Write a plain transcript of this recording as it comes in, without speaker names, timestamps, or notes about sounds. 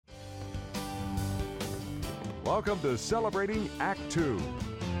Welcome to Celebrating Act Two.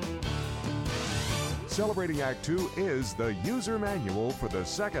 Celebrating Act Two is the user manual for the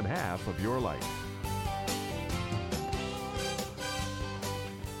second half of your life.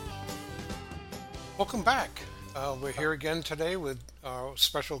 Welcome back. We're here again today with our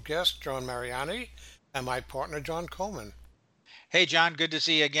special guest, John Mariani, and my partner, John Coleman. Hey, John, good to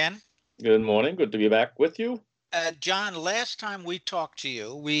see you again. Good morning. Good to be back with you. John, last time we talked to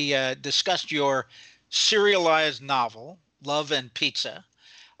you, we discussed your serialized novel, Love and Pizza,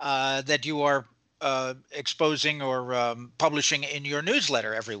 that you are exposing or publishing in your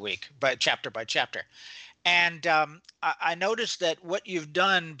newsletter every week, by chapter. And I noticed that what you've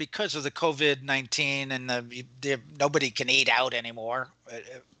done because of the COVID-19 and nobody can eat out anymore,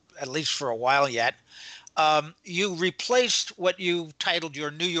 at least for a while yet, you replaced what you titled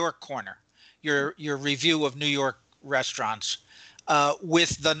your New York Corner, your review of New York restaurants,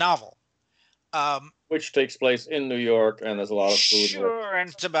 with the novel. Which takes place in New York, and there's a lot of food. Sure, and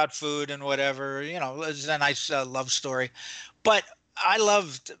it's about food and whatever, it's a nice love story. But I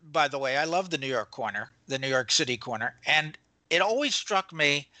loved the New York Corner, the New York City Corner. And it always struck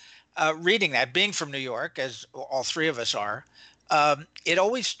me, reading that, being from New York, as all three of us are, it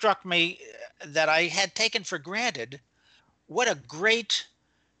always struck me that I had taken for granted what a great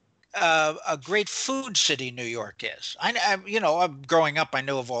food city New York is. I'm growing up, I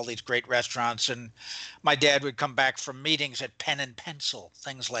knew of all these great restaurants, and my dad would come back from meetings at Pen and Pencil,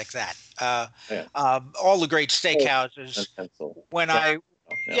 things like that. All the great steakhouses. When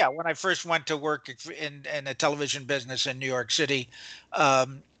I first went to work in a television business in New York City,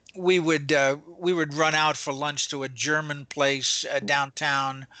 we would run out for lunch to a German place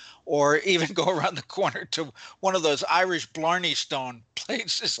downtown, or even go around the corner to one of those Irish Blarney Stone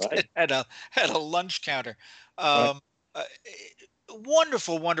places that had a lunch counter.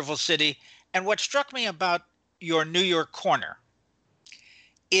 Wonderful, wonderful city. And what struck me about your New York Corner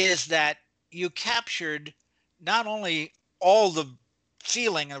is that you captured not only all the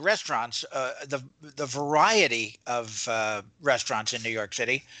feeling of restaurants, the variety of restaurants in New York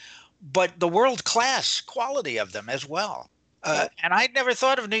City, but the world-class quality of them as well. And I'd never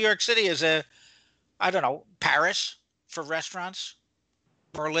thought of New York City as Paris for restaurants,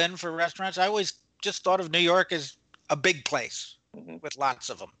 Berlin for restaurants. I always just thought of New York as a big place with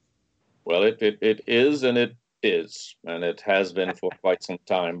lots of them. Well, it is, and it is, and it has been for quite some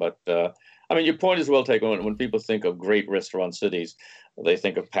time. But your point is well taken. When people think of great restaurant cities, they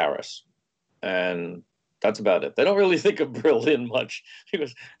think of Paris, and that's about it. They don't really think of Berlin much,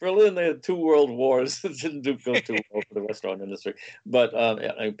 because Berlin, they had 2 world wars that didn't go too well for the restaurant industry. But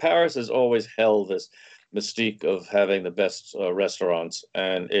Paris has always held this mystique of having the best restaurants,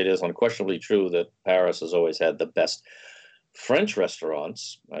 and it is unquestionably true that Paris has always had the best French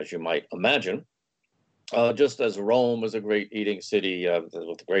restaurants, as you might imagine. Just as Rome was a great eating city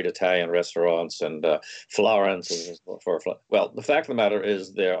with great Italian restaurants, and Florence well, the fact of the matter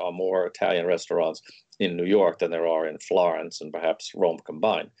is there are more Italian restaurants in New York than there are in Florence and perhaps Rome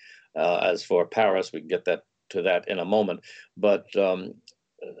combined. As for Paris, we can get to that in a moment. But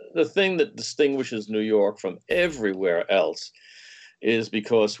the thing that distinguishes New York from everywhere else is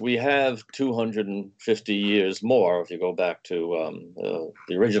because we have 250 years more, if you go back to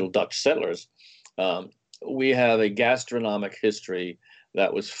the original Dutch settlers. We have a gastronomic history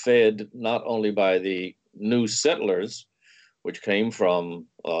that was fed not only by the new settlers, which came from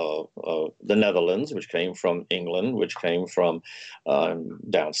the Netherlands, which came from England, which came from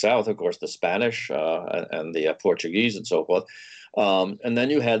down south, of course, the Spanish and the Portuguese and so forth. And then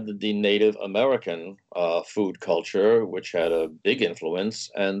you had the Native American food culture, which had a big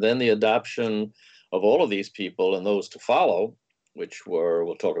influence. And then the adoption of all of these people and those to follow, which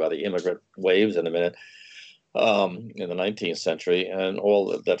we'll talk about the immigrant waves in a minute, in the 19th century, and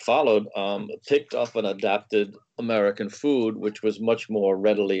all that followed, picked up and adapted American food, which was much more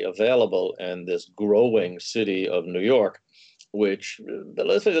readily available in this growing city of New York, which,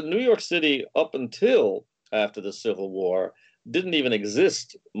 let's say, New York City, up until after the Civil War, didn't even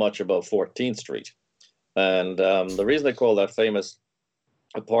exist much above 14th Street. And the reason they call that famous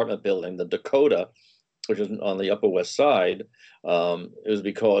apartment building the Dakota, which is on the Upper West Side, is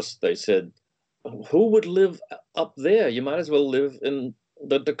because they said, who would live up there? You might as well live in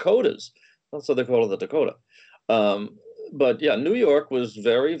the Dakotas. So they call it the Dakota. But yeah, New York was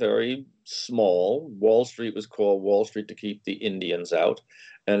very, very small. Wall Street was called Wall Street to keep the Indians out.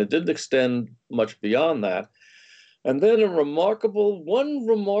 And it didn't extend much beyond that. And then one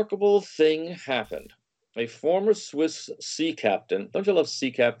remarkable thing happened. A former Swiss sea captain. Don't you love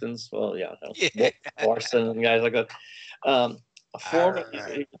sea captains? Well, yeah. Larson and guys like that. A former,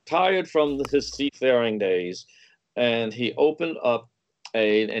 he retired from his seafaring days, and he opened up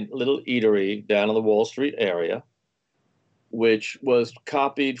a little eatery down in the Wall Street area, which was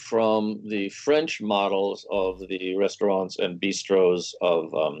copied from the French models of the restaurants and bistros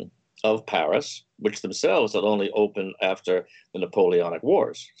of Paris, which themselves had only opened after the Napoleonic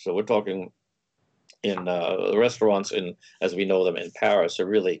Wars. So we're talking in the restaurants as we know them in Paris are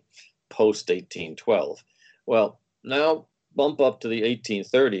really post 1812. Well, now bump up to the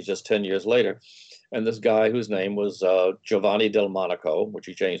 1830s, just 10 years later, and this guy whose name was Giovanni Delmonico, which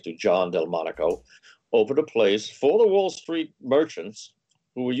he changed to John Delmonico, opened a place for the Wall Street merchants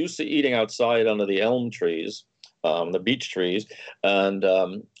who were used to eating outside under the elm trees, the beech trees, and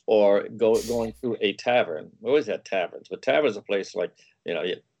or going to a tavern. We always had taverns, but tavern is a place like,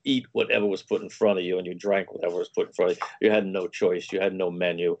 you eat whatever was put in front of you and you drank whatever was put in front of you. You had no choice. You had no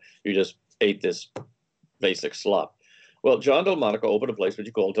menu. You just ate this basic slop. Well, John Delmonico opened a place which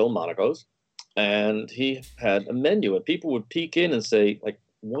he called Delmonico's, and he had a menu, and people would peek in and say, like,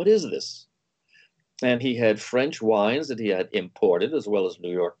 what is this? And he had French wines that he had imported, as well as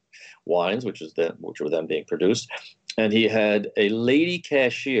New York wines, which were then being produced. And he had a lady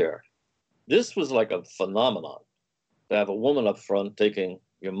cashier. This was like a phenomenon, to have a woman up front taking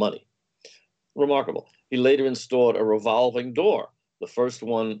your money. Remarkable. He later installed a revolving door, the first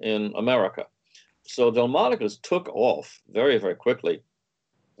one in America. So Delmonico's took off very, very quickly.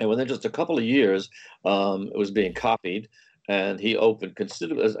 And within just a couple of years, it was being copied. And he opened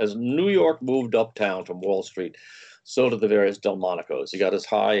considerably, as New York moved uptown from Wall Street, so did the various Delmonicos. He got as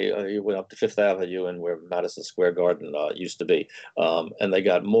high, he went up to Fifth Avenue and where Madison Square Garden used to be. And they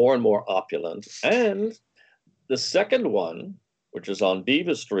got more and more opulent. And the second one, which is on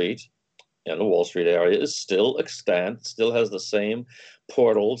Beaver Street in the Wall Street area, is still extant, still has the same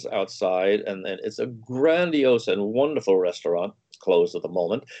portals outside. And it's a grandiose and wonderful restaurant. It's closed at the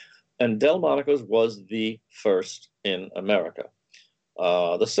moment. And Delmonico's was the first in America.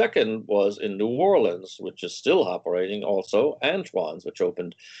 The second was in New Orleans, which is still operating also, Antoine's, which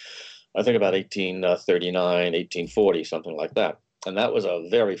opened, I think, about 1839, 1840, something like that. And that was a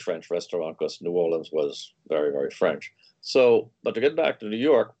very French restaurant because New Orleans was very, very French. So, but to get back to New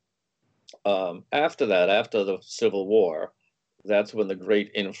York, after that, after the Civil War, that's when the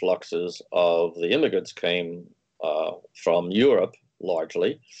great influxes of the immigrants came from Europe,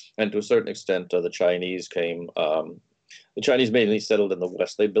 largely, and to a certain extent, the Chinese came. The Chinese mainly settled in the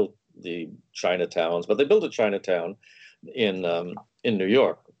West. They built the Chinatowns, but they built a Chinatown in New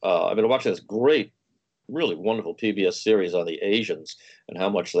York. I've been watching this great, really wonderful PBS series on the Asians and how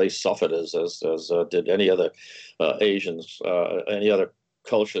much they suffered as did any other Asians, any other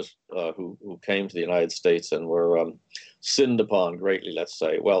cultures who came to the United States and were sinned upon greatly, let's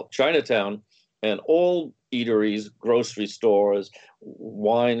say. Well, Chinatown and all eateries, grocery stores,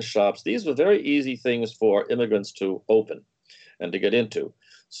 wine shops, these were very easy things for immigrants to open and to get into.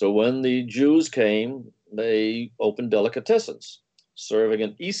 So when the Jews came, they opened delicatessens, serving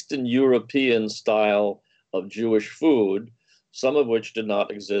an Eastern European style of Jewish food, some of which did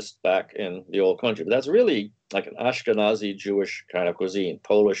not exist back in the old country. But that's really like an Ashkenazi Jewish kind of cuisine,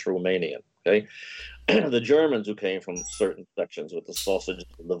 Polish, Romanian, okay? The Germans who came from certain sections with the sausages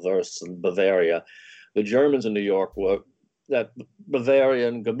and the Wurst and Bavaria, the Germans in New York were that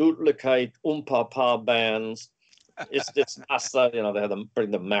Bavarian Gemütlichkeit, Papa bands. It's Nasta, they had them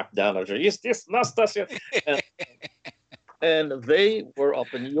bring the map down. It's this Nasta. And they were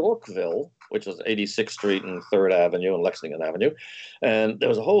up in Yorkville, which is 86th Street and 3rd Avenue and Lexington Avenue. And there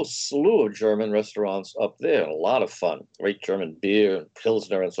was a whole slew of German restaurants up there, and a lot of fun. Great German beer and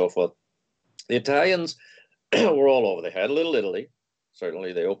Pilsner and so forth. The Italians were all over. They had Little Italy.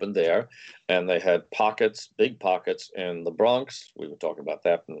 Certainly, they opened there, and they had pockets, big pockets in the Bronx. We were talking about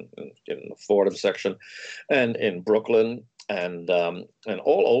that in the Fordham section, and in Brooklyn, and all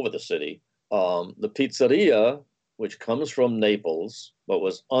over the city. The pizzeria, which comes from Naples, but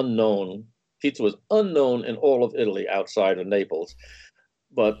was unknown. Pizza was unknown in all of Italy outside of Naples,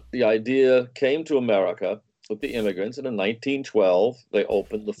 but the idea came to America with the immigrants, and in 1912 they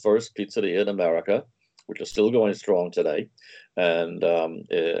opened the first pizzeria in America, which is still going strong today. And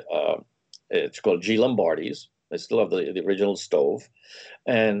it's called G. Lombardi's. They still have the original stove.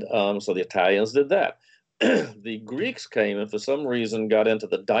 And so the Italians did that. The Greeks came and for some reason got into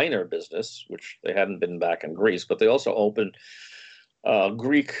the diner business, which they hadn't been back in Greece, but they also opened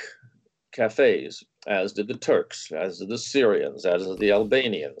Greek cafes, as did the Turks, as did the Syrians, as did the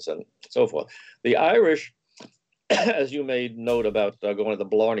Albanians, and so forth. The Irish, as you made note about going to the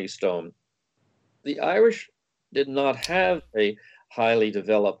Blarney Stone, the Irish did not have a highly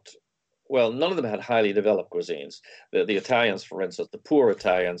developed well, none of them had highly developed cuisines. The Italians, for instance, the poor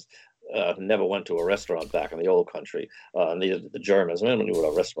Italians, never went to a restaurant back in the old country. Neither did the Germans. I mean, knew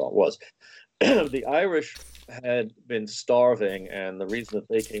what a restaurant was. The Irish had been starving, and the reason that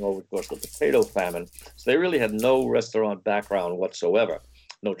they came over, of course, the potato famine. So they really had no restaurant background whatsoever.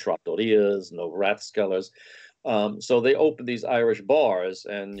 No trattorias, no rathskellers. So they opened these Irish bars,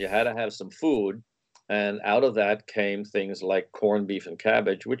 and you had to have some food. And out of that came things like corned beef and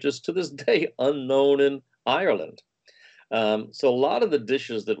cabbage, which is to this day unknown in Ireland. So a lot of the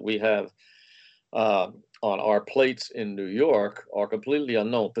dishes that we have on our plates in New York are completely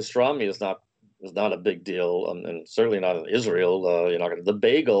unknown. Pastrami is not a big deal, and certainly not in Israel. You're not going to. The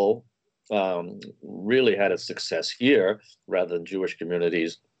bagel really had its success here rather than Jewish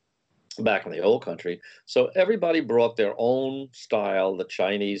communities back in the old country. So everybody brought their own style. The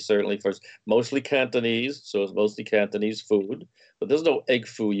Chinese certainly first, mostly Cantonese, so it's mostly Cantonese food. But there's no egg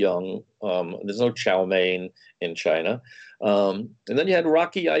foo young. There's no chow mein in China. And then you had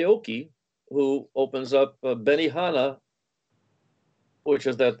Rocky Aoki, who opens up Benihana, which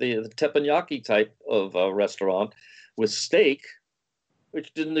is the teppanyaki type of restaurant with steak,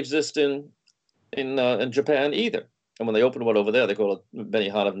 which didn't exist in Japan either. And when they opened one over there, they call it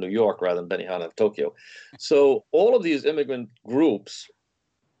Benihana of New York rather than Benihana of Tokyo. So all of these immigrant groups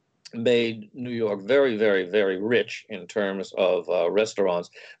made New York very, very, very rich in terms of restaurants,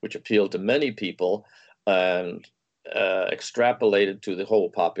 which appealed to many people and extrapolated to the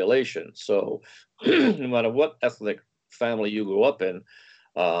whole population. So no matter what ethnic family you grew up in,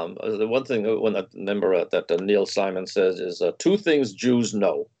 the one thing when I remember that Neil Simon says is two things Jews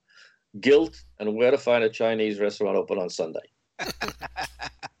know: guilt and where to find a Chinese restaurant open on Sunday.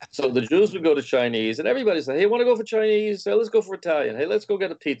 So the Jews would go to Chinese, and everybody said, hey, want to go for Chinese? Hey, let's go for Italian. Hey, let's go get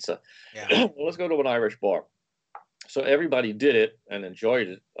a pizza. Yeah. Let's go to an Irish bar. So everybody did it and enjoyed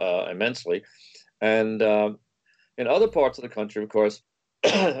it immensely. And in other parts of the country, of course,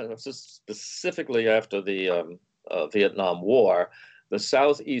 specifically after the Vietnam War, the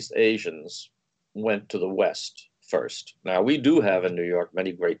Southeast Asians went to the West first. Now, we do have in New York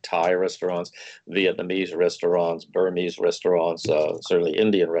many great Thai restaurants, Vietnamese restaurants, Burmese restaurants, certainly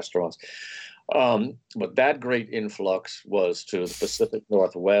Indian restaurants. But that great influx was to the Pacific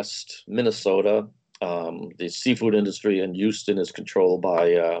Northwest, Minnesota. The seafood industry in Houston is controlled by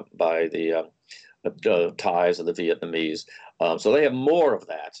the Thais and the Vietnamese. So they have more of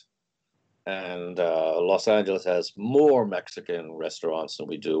that. And Los Angeles has more Mexican restaurants than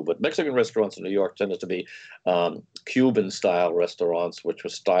we do. But Mexican restaurants in New York tended to be Cuban-style restaurants, which were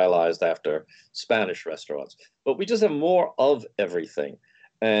stylized after Spanish restaurants. But we just have more of everything.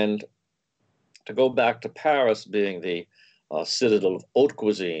 And to go back to Paris being the citadel of haute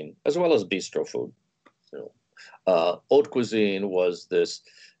cuisine, as well as bistro food. Haute cuisine was this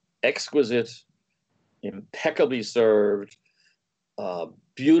exquisite, impeccably served,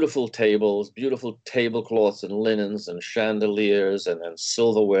 beautiful tables, beautiful tablecloths and linens and chandeliers and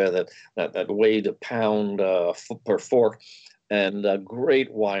silverware that weighed a pound per fork, and a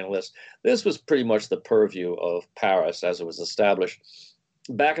great wine list. This was pretty much the purview of Paris as it was established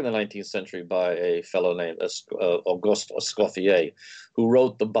back in the 19th century by a fellow named Auguste Escoffier, who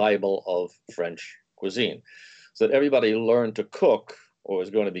wrote the Bible of French cuisine. So that everybody learned to cook, or was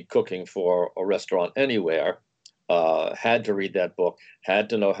going to be cooking for a restaurant anywhere, had to read that book, had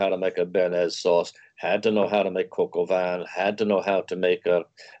to know how to make a béarnaise sauce, had to know how to make coq au vin, had to know how to make a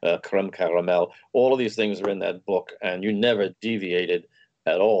creme caramel. All of these things are in that book, and you never deviated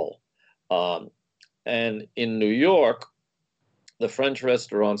at all. And in New York, the French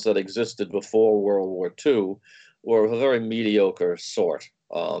restaurants that existed before World War II were of a very mediocre sort.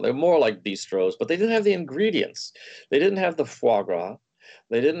 They're more like bistros, but they didn't have the ingredients. They didn't have the foie gras.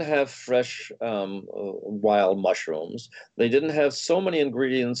 They didn't have fresh wild mushrooms. They didn't have so many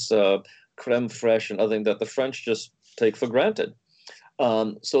ingredients, creme fraiche and other things that the French just take for granted.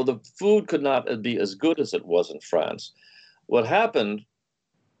 So the food could not be as good as it was in France. What happened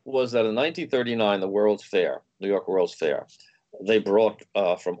was that in 1939, the World's Fair, New York World's Fair, they brought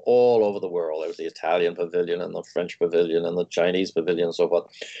from all over the world. There was the Italian pavilion and the French pavilion and the Chinese pavilion and so forth.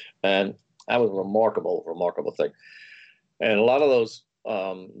 And that was a remarkable, remarkable thing. And a lot of those,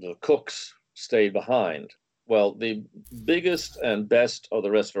 the cooks stayed behind. Well, the biggest and best of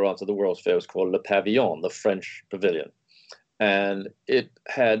the restaurants of the World's Fair was called Le Pavillon, the French pavilion. And it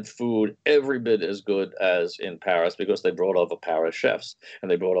had food every bit as good as in Paris because they brought over Paris chefs and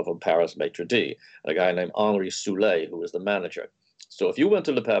they brought over Paris maitre d', a guy named Henri Soulet, who was the manager. So if you went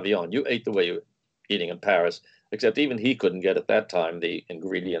to Le Pavillon, you ate the way you were eating in Paris, except even he couldn't get at that time the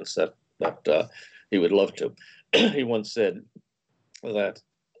ingredients that he would love to. He once said that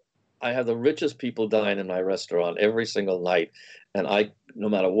I have the richest people dine in my restaurant every single night, and no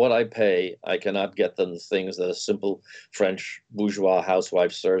matter what I pay, I cannot get them the things that a simple French bourgeois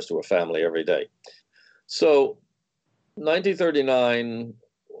housewife serves to her family every day. So, 1939,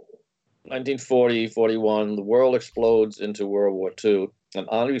 1940, 41, the world explodes into World War II, and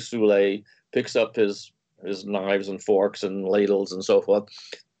Henri Soulet picks up his knives and forks and ladles and so forth,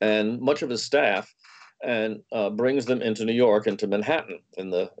 and much of his staff, and brings them into New York, into Manhattan in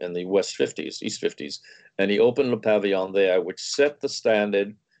the West 50s, East 50s. And he opened Le Pavillon there, which set the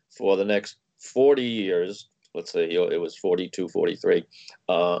standard for the next 40 years. Let's say it was 42, 43.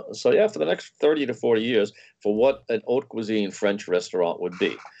 So yeah, for the next 30 to 40 years, for what an haute cuisine French restaurant would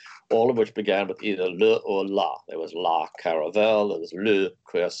be. All of which began with either le or la. There was la Caravelle, there was le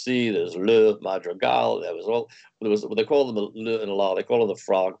Quercy, there was le Madrigal, they call them le and la, they call them the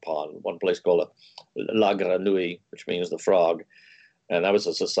frog pond. One place called it La Grenouille, which means the frog. And that was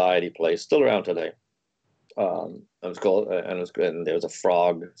a society place, still around today. It was called, and there was a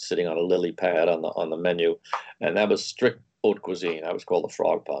frog sitting on a lily pad on the menu. And that was strict haute cuisine. That was called the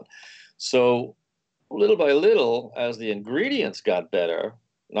frog pond. So little by little, as the ingredients got better,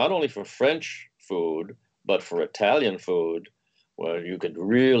 not only for French food, but for Italian food, where you could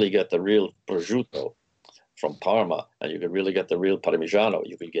really get the real prosciutto from Parma, and you could really get the real Parmigiano.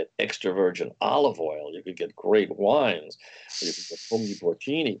 You could get extra virgin olive oil. You could get great wines. You could get funghi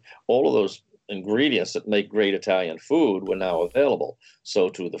porcini. All of those ingredients that make great Italian food were now available. So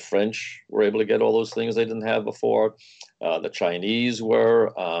too, the French were able to get all those things they didn't have before. The Chinese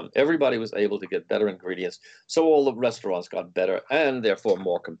were. Everybody was able to get better ingredients. So all the restaurants got better and therefore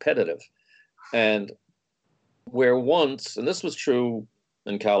more competitive. And where once, and this was true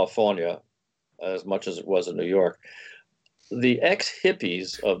in California as much as it was in New York, the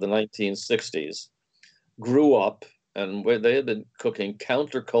ex-hippies of the 1960s grew up, and where they had been cooking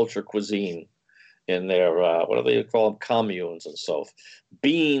counterculture cuisine in their, what do they call them, communes and so forth.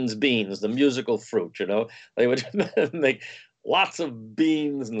 Beans, the musical fruit, They would make lots of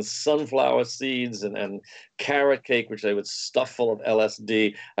beans and sunflower seeds and carrot cake, which they would stuff full of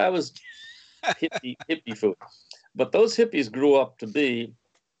LSD. That was hippie food. But those hippies grew up to be,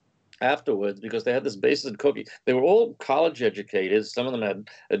 afterwards, because they had this basis in cooking. They were all college educated. Some of them had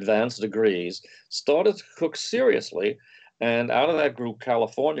advanced degrees, started to cook seriously. And out of that grew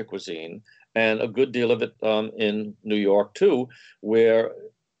California cuisine, and a good deal of it in New York, too, where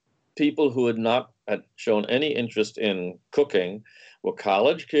people who had shown any interest in cooking were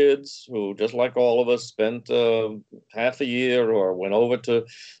college kids who, just like all of us, spent half a year or went over to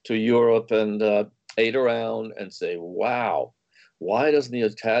Europe and ate around and say, wow, why doesn't the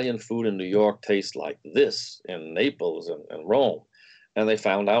Italian food in New York taste like this in Naples and Rome? And they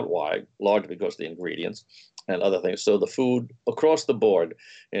found out why, largely because of the ingredients and other things. So the food across the board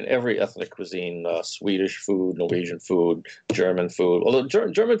in every ethnic cuisine, Swedish food, Norwegian food, German food. Although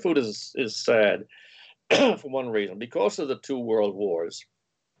German food is sad for one reason. Because of the two world wars,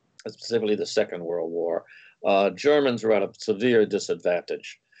 specifically the Second World War, Germans were at a severe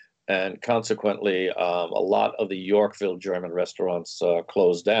disadvantage. And consequently, a lot of the Yorkville German restaurants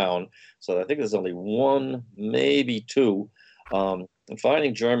closed down. So I think there's only one, maybe two. And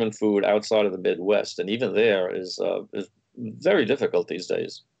finding German food outside of the Midwest, and even there, is very difficult these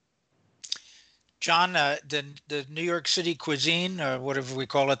days. John, the New York City cuisine, or whatever we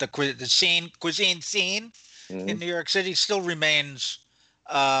call it, the cuisine scene in New York City still remains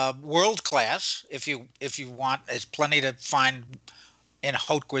world class. If you want, there's plenty to find in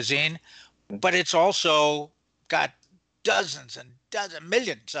haute cuisine, but it's also got dozens and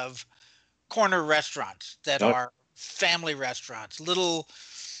millions of corner restaurants that are family restaurants, little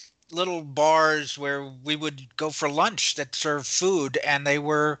bars where we would go for lunch that serve food, and they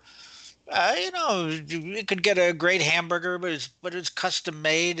were, you could get a great hamburger, but it's custom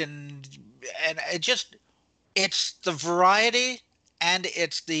made, and it's the variety and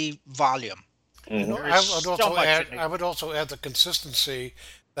it's the volume. I would also add the consistency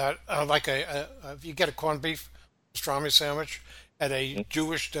that, like if you get a corned beef pastrami sandwich at a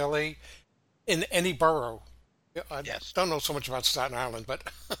Jewish deli in any borough. I don't know so much about Staten Island, but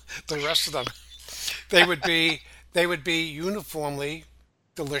the rest of them, they would be uniformly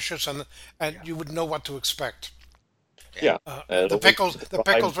delicious, and you would know what to expect. Yeah, the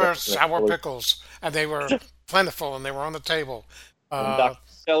pickles were sour pickles, and they were plentiful, and they were on the table. Dr.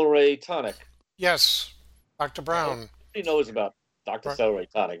 Celery tonic. Yes, Dr. Brown. He knows about Dr. Celery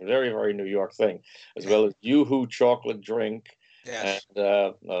tonic. Very, very New York thing, as well as Yoo-hoo chocolate drink, and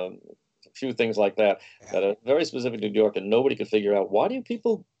a few things like that that are very specific to New York, and nobody could figure out, why do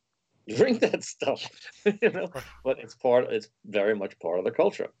people Drink that stuff, But it's very much part of the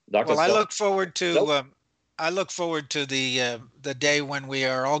culture. Well, I look forward to the day when we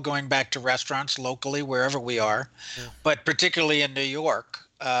are all going back to restaurants locally, wherever we are, but particularly in New York,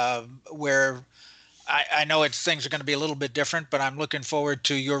 where I know things are going to be a little bit different, but I'm looking forward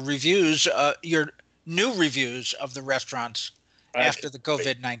to your reviews, your new reviews of the restaurants after the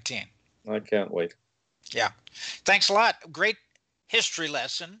COVID-19. I can't wait. Yeah. Thanks a lot. Great history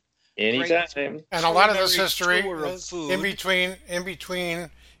lesson. Anytime. And a lot of this history in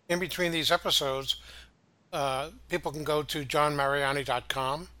between these episodes, people can go to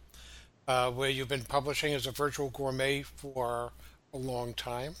johnmariani.com, where you've been publishing as a virtual gourmet for a long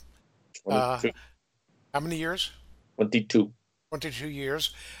time. How many years? 22. 22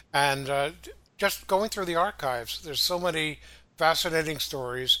 years. And just going through the archives, there's so many fascinating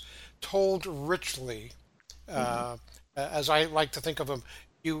stories told richly, as I like to think of them.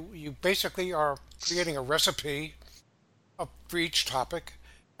 You basically are creating a recipe for each topic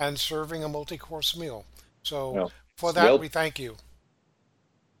and serving a multi-course meal. So for that, we thank you.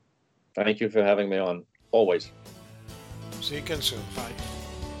 Thank you for having me on. Always. See you again soon. Bye.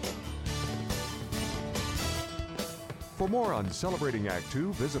 For more on Celebrating Act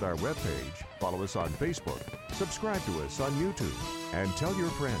Two, visit our webpage, follow us on Facebook, subscribe to us on YouTube, and tell your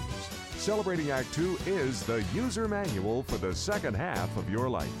friends. Celebrating Act Two is the user manual for the second half of your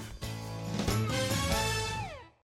life.